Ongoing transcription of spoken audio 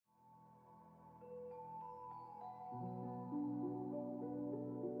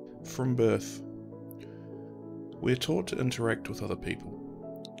From birth, we are taught to interact with other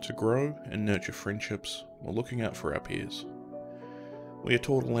people, to grow and nurture friendships while looking out for our peers. We are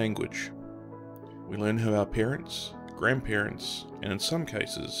taught a language. We learn who our parents, grandparents, and in some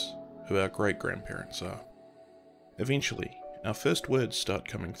cases, who our great-grandparents are. Eventually, our first words start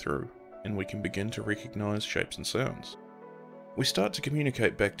coming through, and we can begin to recognise shapes and sounds. We start to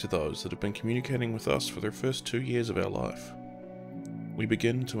communicate back to those that have been communicating with us for their first 2 years of our life. We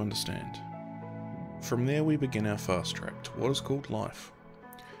begin to understand. From there we begin our fast track to what is called life.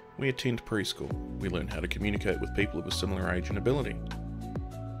 We attend preschool. We learn how to communicate with people of a similar age and ability.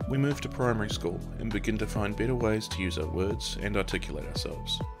 We move to primary school and begin to find better ways to use our words and articulate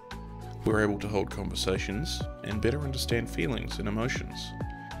ourselves. We're able to hold conversations and better understand feelings and emotions.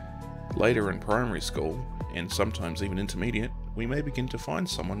 Later in primary school, and sometimes even intermediate, we may begin to find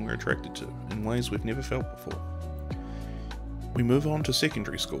someone we're attracted to in ways we've never felt before. We move on to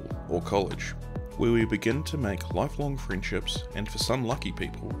secondary school or college, where we begin to make lifelong friendships and, for some lucky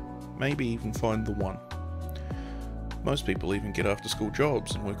people, maybe even find the one. Most people even get after school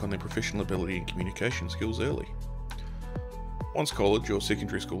jobs and work on their professional ability and communication skills early. Once college or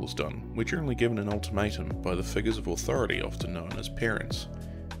secondary school is done, we're generally given an ultimatum by the figures of authority often known as parents: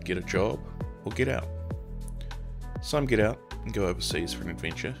 get a job or get out. Some get out and go overseas for an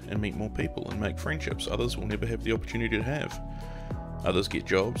adventure and meet more people and make friendships others will never have the opportunity to have. Others get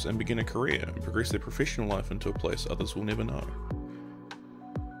jobs and begin a career and progress their professional life into a place others will never know.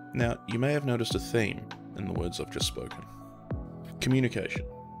 Now, you may have noticed a theme in the words I've just spoken. Communication.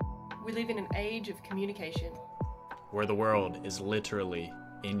 We live in an age of communication, where the world is literally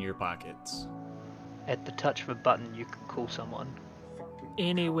in your pockets. At the touch of a button, you can call someone.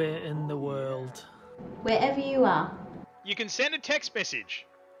 Anywhere in the world. Wherever you are. You can send a text message,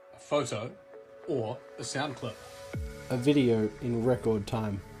 a photo, or a sound clip. A video in record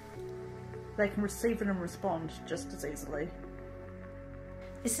time. They can receive it and respond just as easily.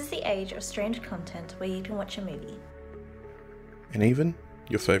 This is the age of streamed content where you can watch a movie. And even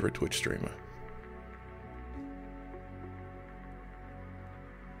your favourite Twitch streamer.